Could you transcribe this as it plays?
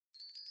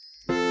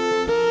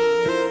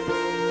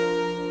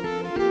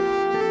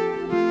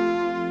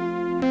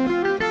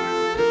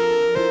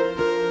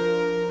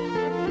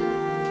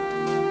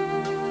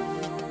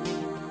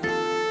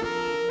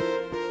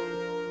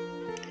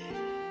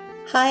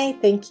Hi,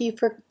 thank you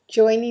for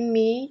joining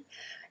me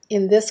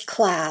in this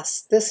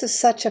class. This is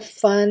such a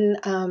fun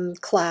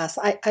class.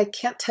 I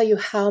can't tell you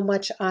how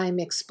much I'm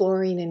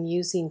exploring and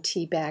using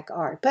tea bag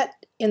art, but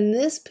in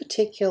this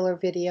particular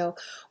video,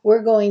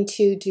 we're going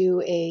to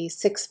do a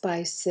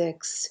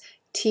 6x6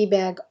 tea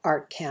bag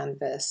art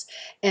canvas.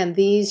 And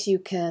these you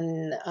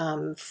can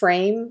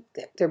frame.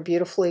 They're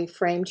beautifully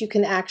framed. You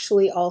can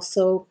actually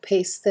also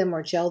paste them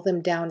or gel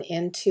them down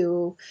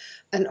into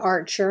an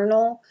art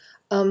journal.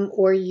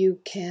 Or you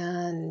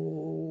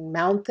can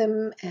mount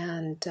them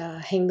and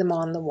hang them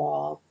on the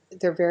wall.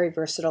 They're very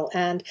versatile.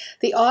 And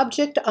the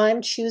object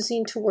I'm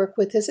choosing to work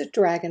with is a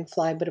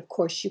dragonfly, but of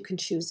course you can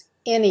choose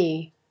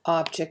any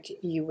object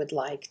you would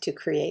like to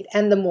create.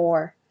 And the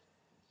more,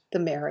 the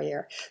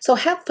merrier. So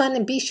have fun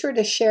and be sure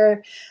to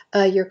share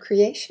your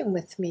creation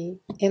with me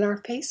in our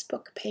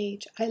Facebook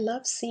page. I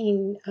love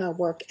seeing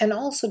work. And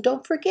also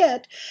don't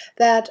forget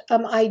that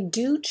I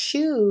do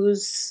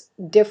choose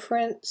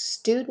different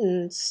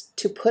students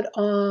to put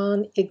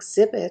on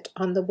exhibit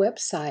on the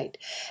website.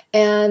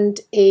 And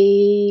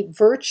a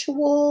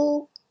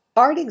virtual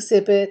art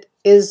exhibit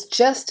is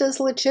just as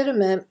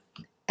legitimate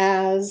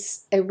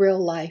as a real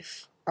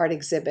life art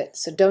exhibit.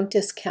 So don't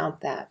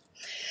discount that.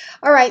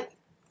 All right.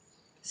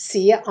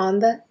 See you on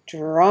the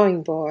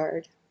drawing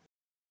board.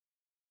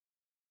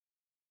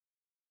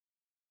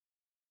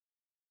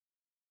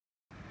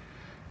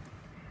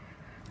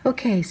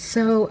 Okay,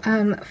 so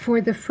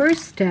for the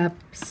first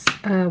steps,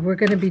 we're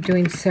going to be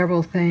doing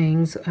several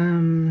things.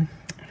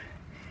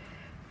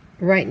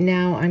 Right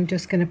now, I'm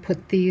just going to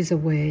put these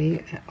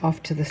away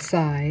off to the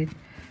side.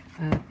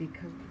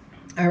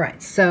 All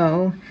right,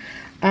 so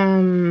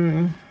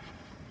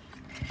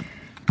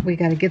we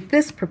got to get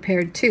this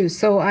prepared too.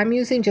 So I'm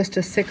using just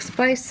a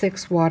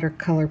 6x6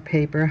 watercolor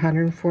paper,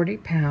 140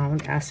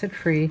 pound, acid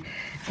free,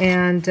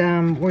 and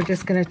we're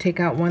just going to take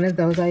out one of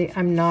those.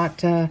 I'm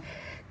not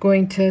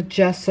going to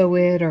gesso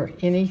it or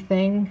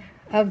anything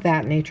of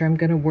that nature. I'm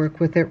going to work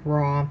with it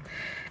raw.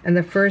 And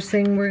the first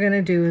thing we're going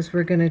to do is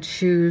we're going to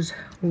choose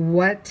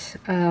what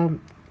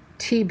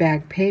tea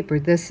bag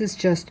paper. This is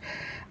just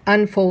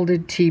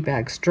unfolded tea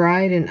bags,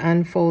 dried and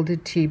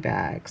unfolded tea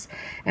bags.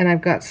 And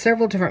I've got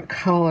several different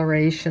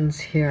colorations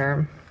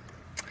here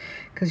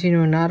because, you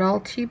know, not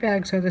all tea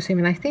bags are the same.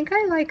 And I think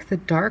I like the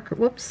darker,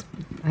 whoops,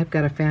 I've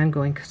got a fan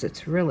going because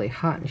it's really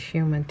hot and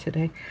humid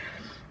today.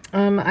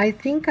 I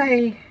think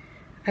I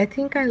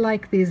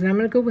like these, and I'm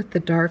going to go with the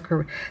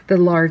darker, the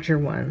larger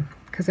one,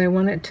 because I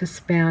want it to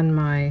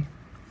span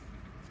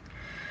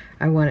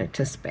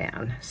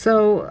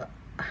So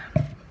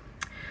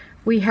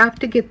we have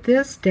to get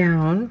this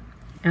down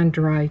and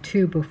dry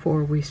too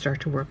before we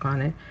start to work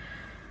on it.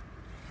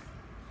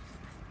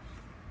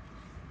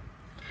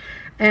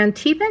 And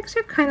tea bags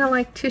are kind of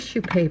like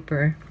tissue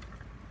paper.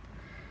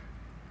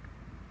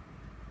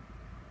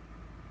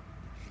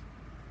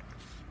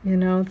 You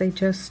know, they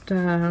just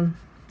don't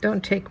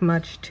take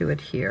much to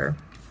adhere.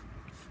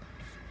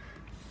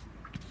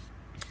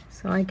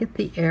 So I get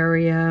the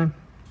area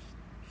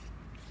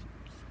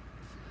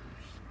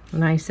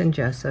nice and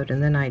gessoed,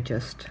 and then I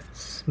just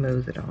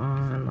smooth it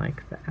on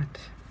like that.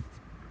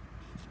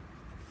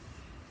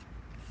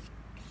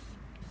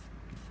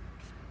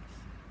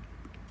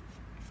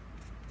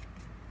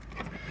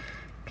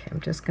 Okay, I'm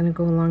just going to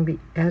go along the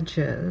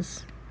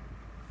edges.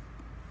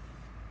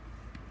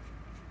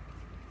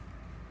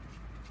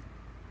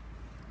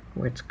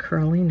 Where it's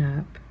curling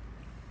up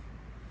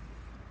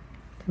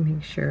to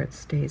make sure it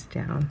stays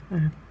down.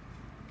 And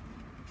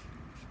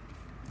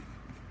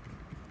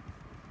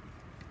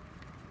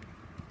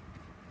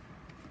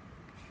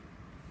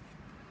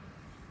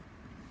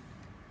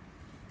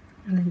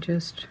then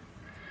just,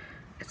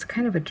 it's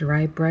kind of a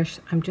dry brush.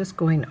 I'm just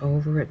going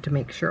over it to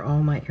make sure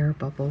all my air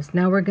bubbles.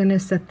 Now we're going to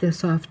set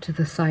this off to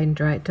the side and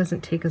dry. It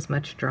doesn't take as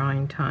much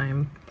drying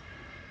time.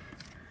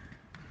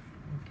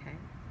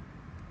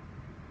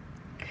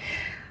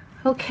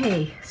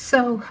 Okay,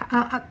 so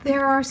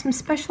there are some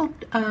special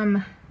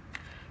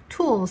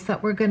tools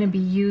that we're going to be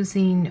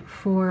using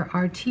for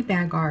our tea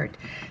bag art.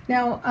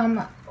 Now,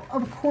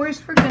 of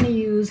course, we're going to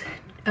use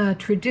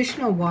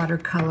traditional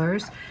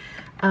watercolors.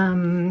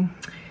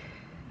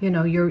 You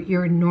know,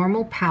 your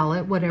normal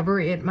palette,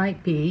 whatever it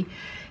might be,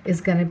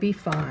 is going to be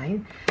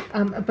fine.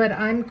 But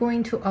I'm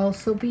going to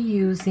also be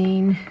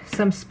using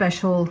some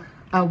special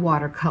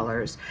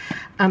watercolors.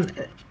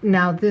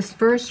 Now, this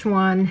first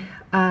one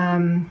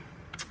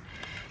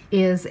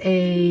is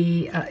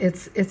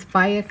it's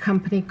by a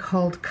company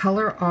called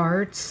Color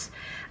Arts.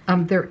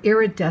 They're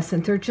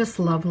iridescent. They're just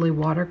lovely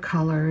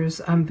watercolors.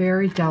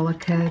 Very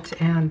delicate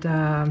and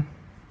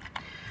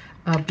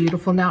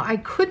beautiful. Now, I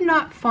could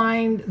not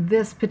find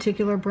this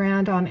particular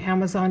brand on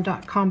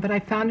Amazon.com, but I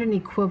found an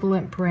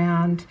equivalent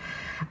brand.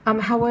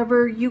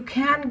 However, you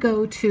can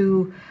go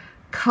to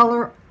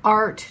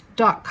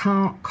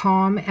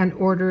colorart.com and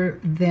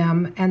order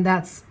them, and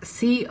that's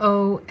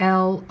COLOUR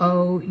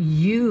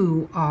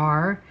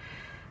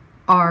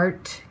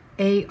art,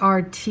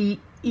 ARTE.com,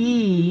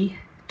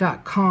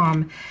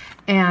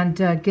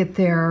 and get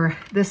their,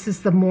 this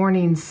is the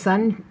Morning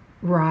Sun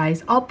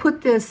rise. I'll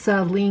put this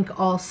link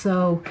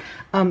also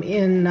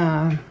in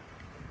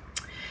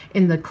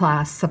the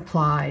class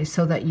supply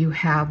so that you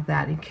have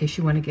that in case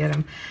you want to get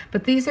them.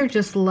 But these are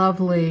just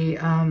lovely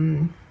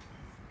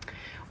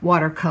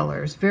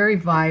watercolors, very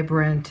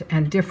vibrant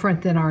and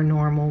different than our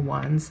normal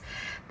ones.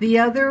 The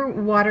other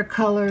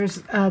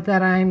watercolors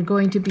that I'm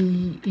going to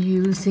be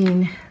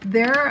using,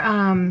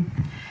 they're,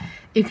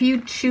 if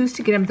you choose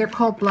to get them, they're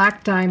called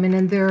Black Diamond,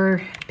 and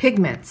they're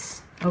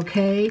pigments,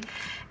 okay?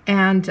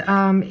 And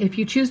if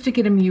you choose to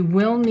get them, you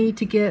will need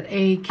to get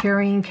a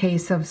carrying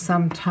case of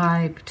some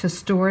type to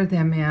store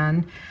them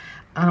in.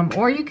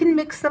 Or you can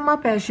mix them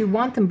up as you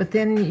want them, but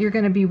then you're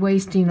going to be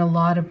wasting a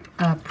lot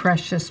of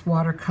precious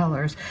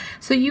watercolors.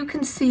 So you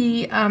can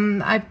see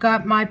I've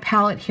got my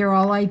palette here.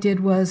 All I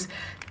did was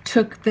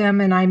took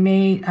them and I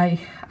made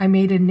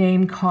a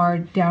name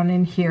card down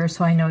in here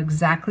so I know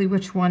exactly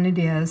which one it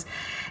is.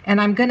 And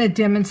I'm going to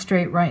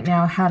demonstrate right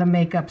now how to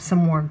make up some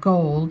more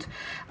gold.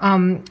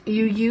 You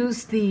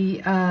use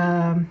the,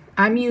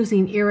 I'm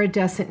using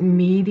iridescent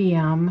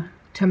medium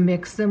to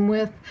mix them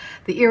with.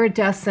 The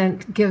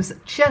iridescent gives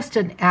just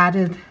an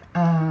added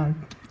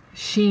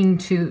sheen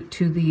to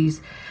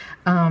these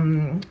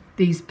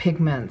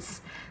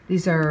pigments.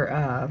 These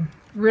are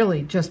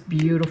really just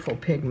beautiful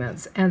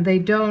pigments, and they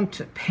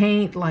don't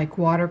paint like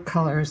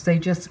watercolors. They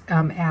just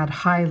add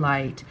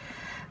highlight.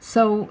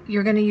 So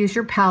you're going to use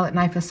your palette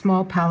knife, a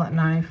small palette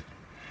knife.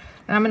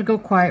 And I'm going to go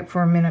quiet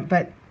for a minute,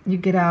 but you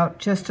get out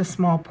just a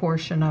small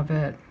portion of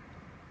it.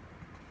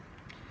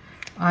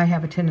 I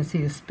have a tendency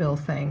to spill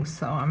things,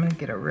 so I'm going to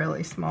get a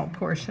really small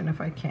portion if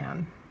I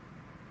can.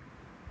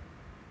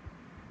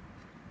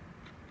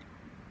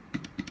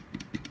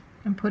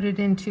 And put it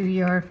into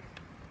your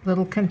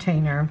little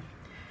container.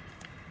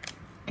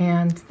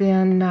 And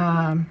then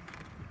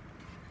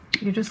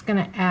you're just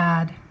going to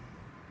add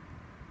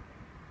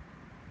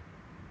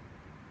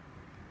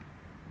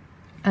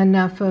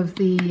enough of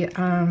the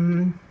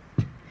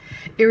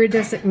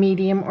iridescent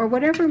medium, or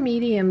whatever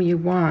medium you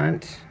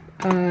want.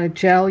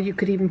 Gel, you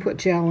could even put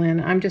gel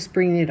in. I'm just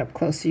bringing it up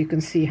close so you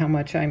can see how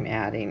much I'm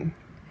adding.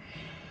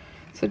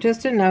 So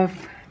just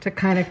enough to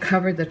kind of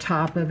cover the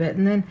top of it,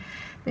 and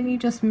then you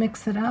just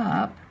mix it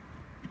up.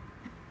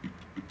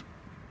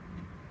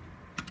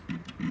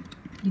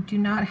 You do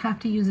not have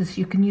to use this.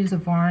 You can use a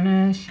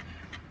varnish.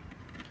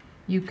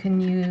 You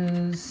can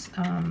use,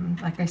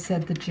 like I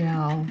said, the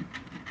gel.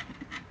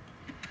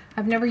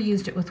 I've never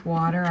used it with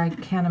water. I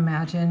can't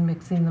imagine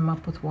mixing them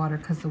up with water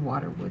because the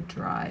water would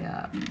dry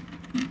up.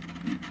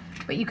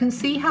 But you can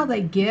see how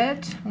they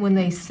get when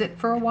they sit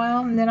for a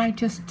while, and then I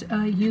just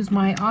use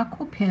my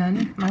aqua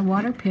pen, my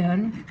water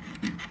pen,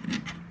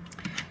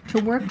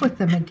 to work with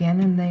them again,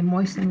 and they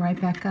moisten right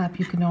back up.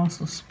 You can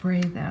also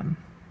spray them.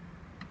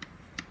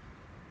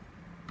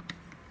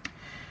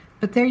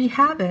 But there you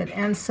have it.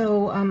 And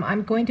so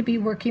I'm going to be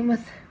working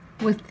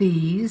with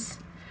these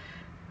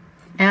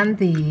and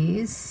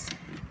these.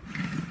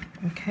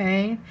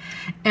 Okay,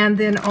 and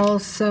then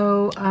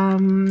also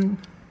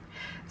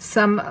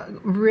some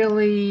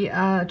really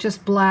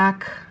just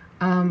black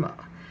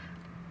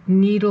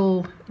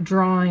needle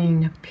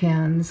drawing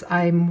pens.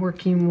 I'm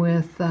working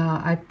with,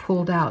 I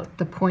pulled out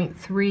the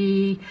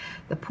 0.3,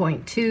 the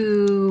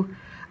 0.2,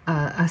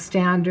 a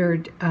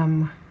standard,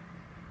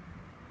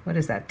 what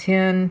is that,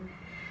 10,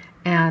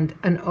 and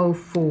an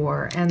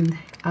 04. And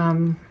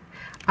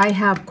I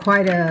have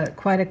quite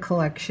a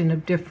collection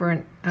of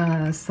different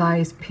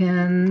size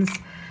pens.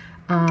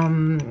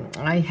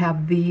 I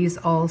have these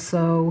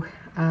also,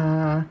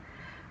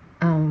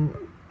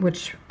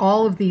 which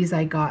all of these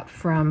I got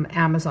from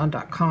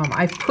Amazon.com.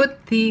 I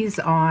put these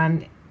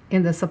on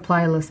in the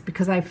supply list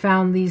because I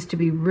found these to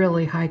be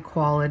really high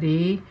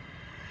quality.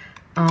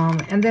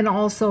 And then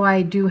also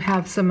I do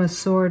have some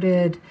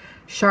assorted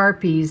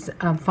Sharpies,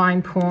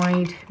 fine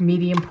point,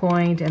 medium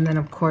point, and then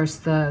of course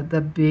the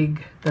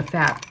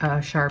fat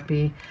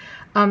Sharpie.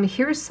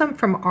 Here's some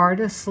from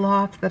Artist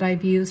Loft that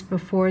I've used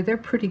before. They're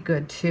pretty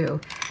good too.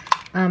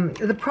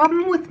 The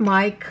problem with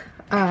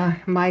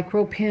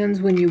micro pens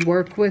when you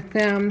work with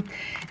them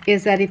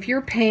is that if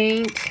your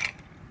paint,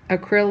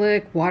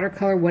 acrylic,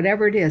 watercolor,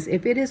 whatever it is,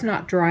 if it is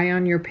not dry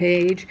on your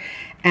page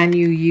and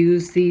you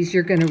use these,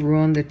 you're going to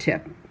ruin the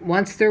tip.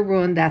 Once they're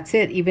ruined, that's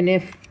it. Even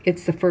if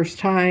it's the first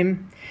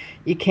time,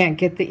 you can't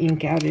get the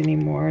ink out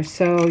anymore.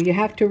 So you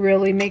have to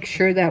really make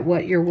sure that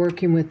what you're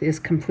working with is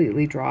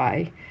completely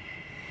dry.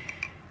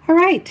 All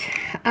right,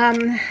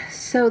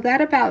 so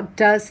that about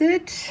does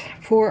it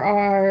for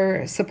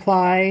our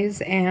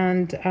supplies,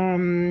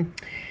 and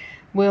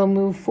we'll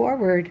move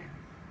forward.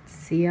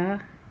 See ya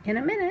in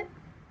a minute.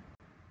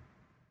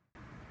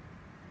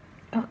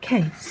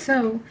 Okay,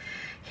 so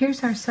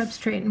here's our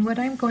substrate, and what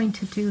I'm going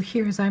to do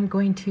here is I'm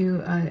going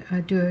to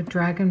do a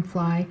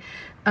dragonfly.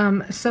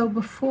 So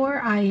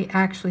before I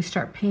actually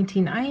start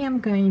painting, I am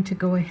going to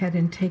go ahead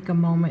and take a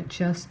moment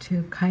just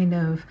to kind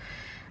of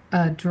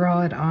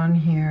draw it on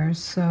here,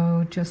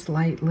 so just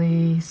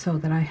lightly, so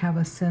that I have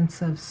a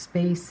sense of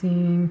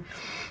spacing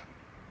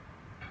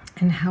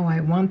and how I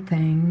want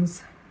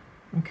things.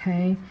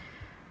 Okay,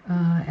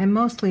 And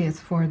mostly it's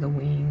for the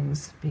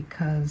wings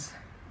because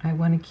I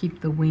want to keep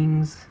the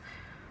wings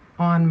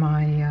on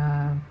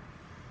my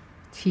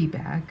tea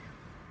bag.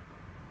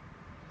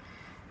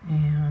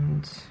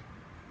 And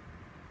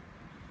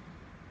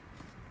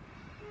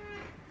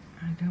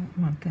I don't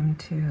want them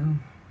to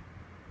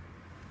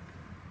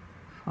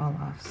fall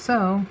off.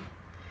 So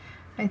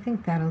I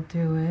think that'll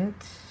do it.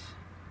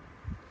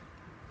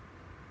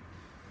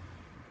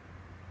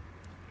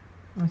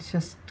 Let's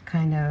just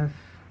kind of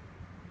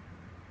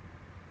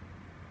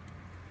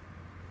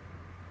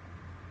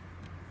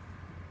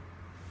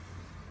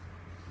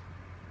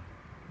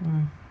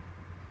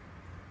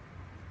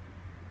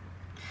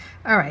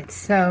All right,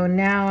 so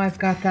now I've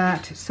got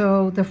that.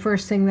 So the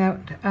first thing that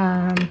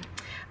I'm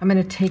going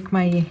to take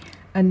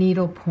a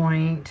needle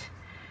point,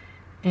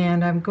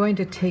 and I'm going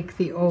to take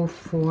the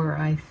 04,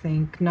 I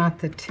think, not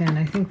the 10.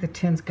 I think the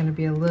 10's going to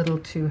be a little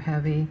too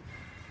heavy.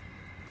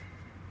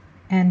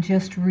 And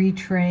just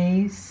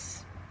retrace.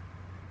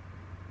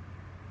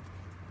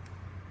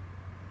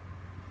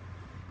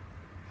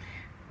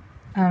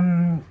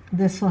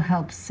 This will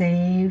help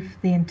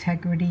save the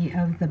integrity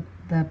of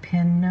the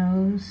pin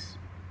nose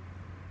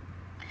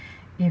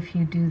if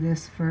you do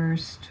this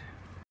first.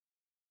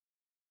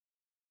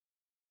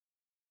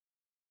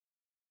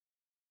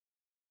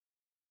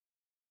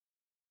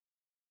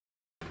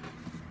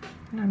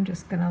 And I'm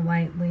just going to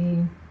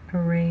lightly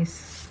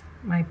erase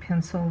my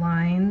pencil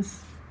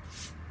lines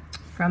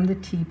from the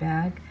tea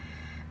bag.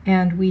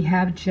 And we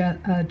have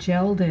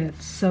gelled it,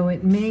 so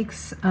it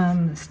makes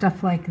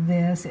stuff like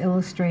this,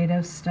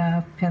 illustrative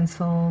stuff,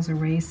 pencils,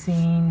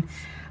 erasing,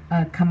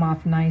 come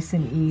off nice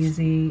and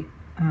easy.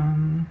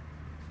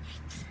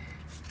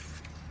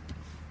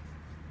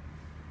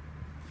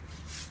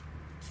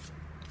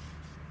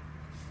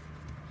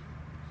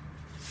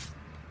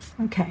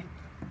 Okay.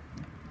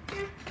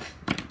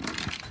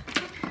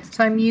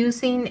 So I'm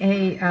using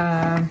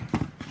a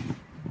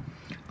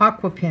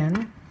aqua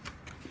pen.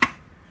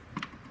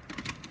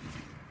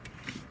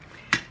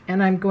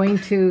 And I'm going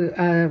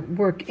to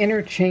work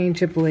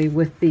interchangeably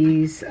with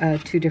these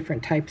two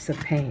different types of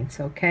paints,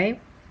 okay?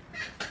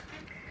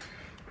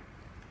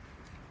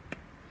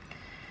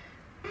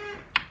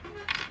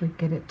 We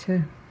get it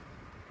to,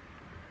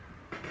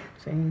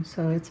 see,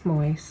 so it's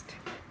moist.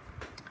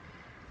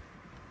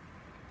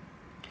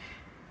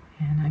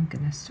 And I'm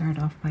going to start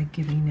off by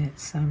giving it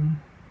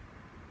some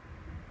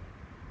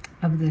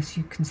of this.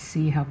 You can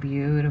see how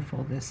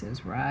beautiful this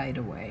is right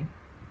away.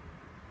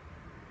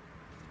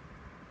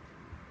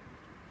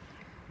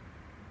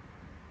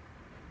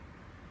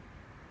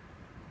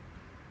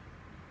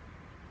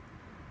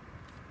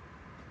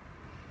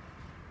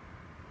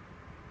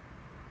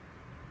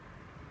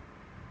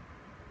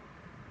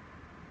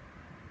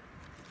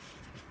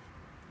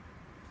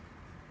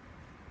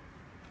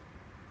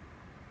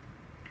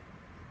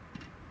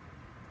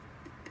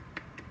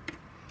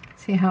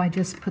 See how I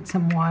just put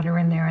some water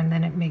in there, and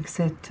then it makes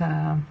it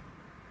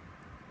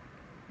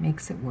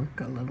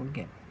work a little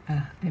bit.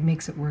 It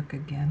makes it work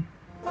again.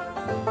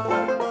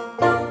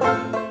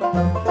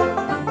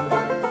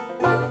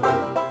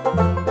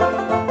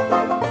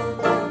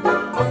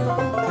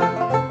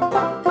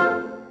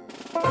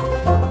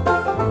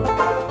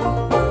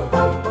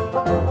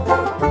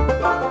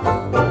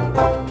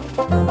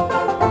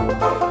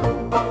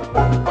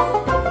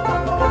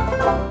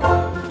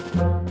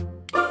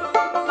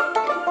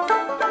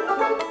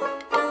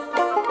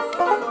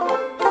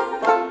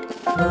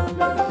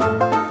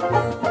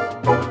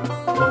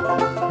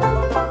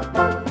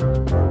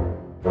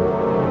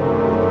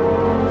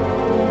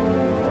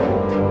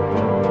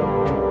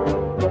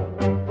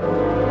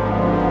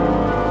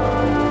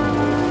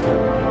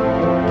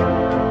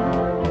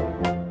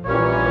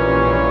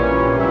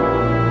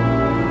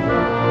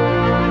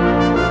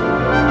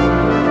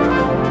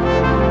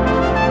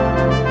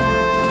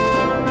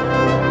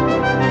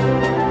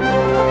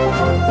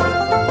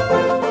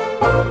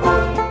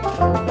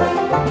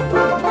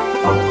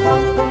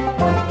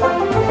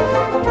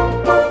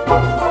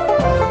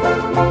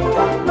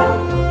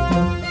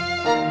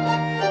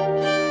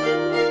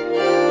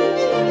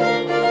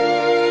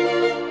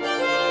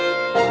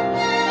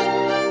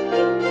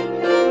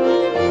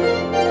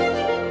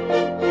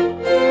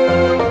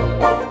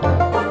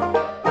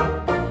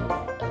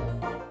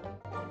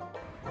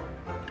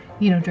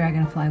 You know,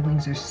 dragonfly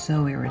wings are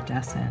so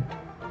iridescent,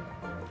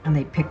 and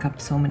they pick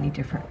up so many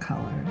different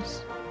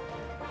colors.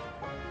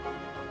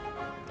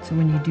 So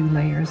when you do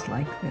layers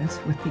like this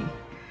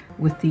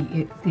with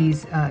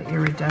these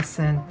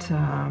iridescent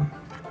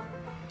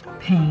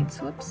paints,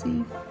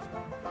 whoopsie,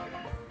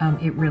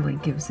 it really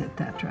gives it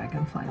that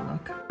dragonfly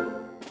look.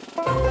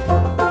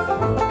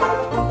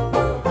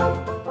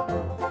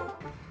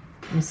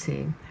 You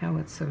see how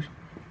it's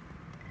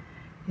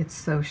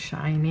so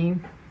shiny.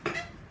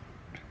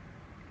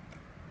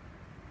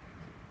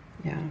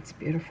 Yeah, it's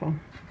beautiful.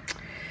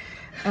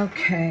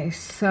 Okay,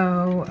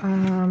 so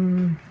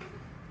well,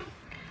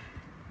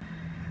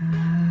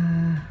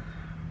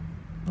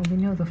 we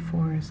know the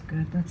 4 is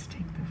good. Let's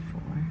take the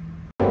 4.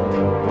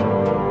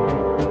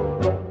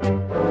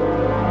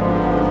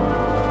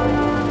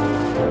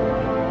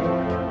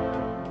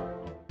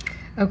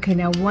 Okay,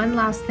 now one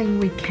last thing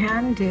we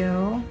can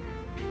do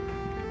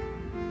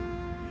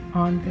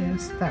on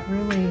this that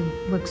really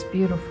looks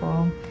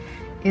beautiful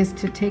is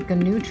to take a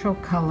neutral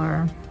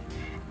color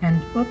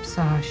and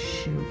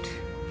shoot.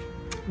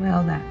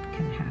 Well, that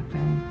can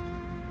happen.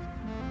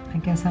 I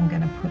guess I'm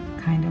gonna put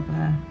kind of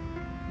a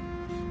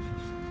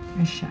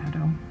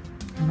shadow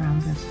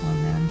around this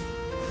one then.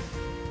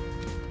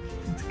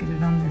 Let's get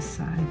it on this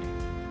side.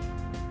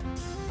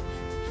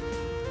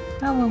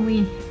 Well, when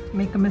we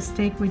make a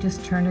mistake, we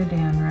just turn it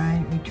in,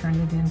 right? We turn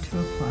it into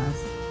a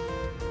plus.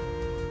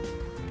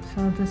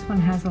 So this one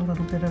has a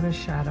little bit of a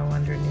shadow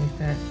underneath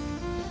it.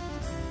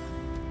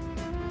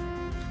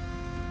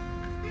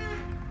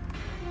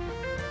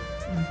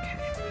 Okay.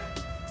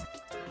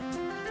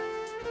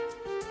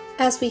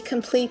 As we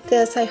complete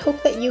this, I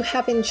hope that you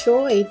have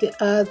enjoyed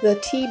the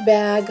tea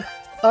bag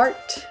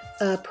art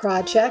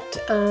project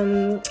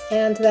and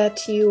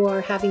that you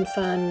are having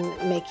fun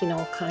making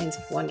all kinds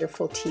of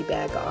wonderful tea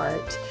bag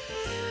art.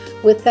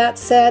 With that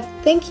said,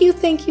 thank you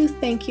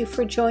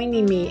for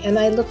joining me, and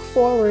I look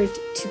forward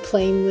to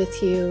playing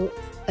with you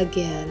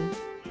again.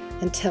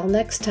 Until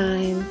next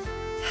time,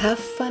 have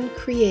fun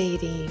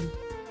creating.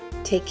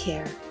 Take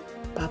care.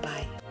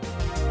 Bye-bye.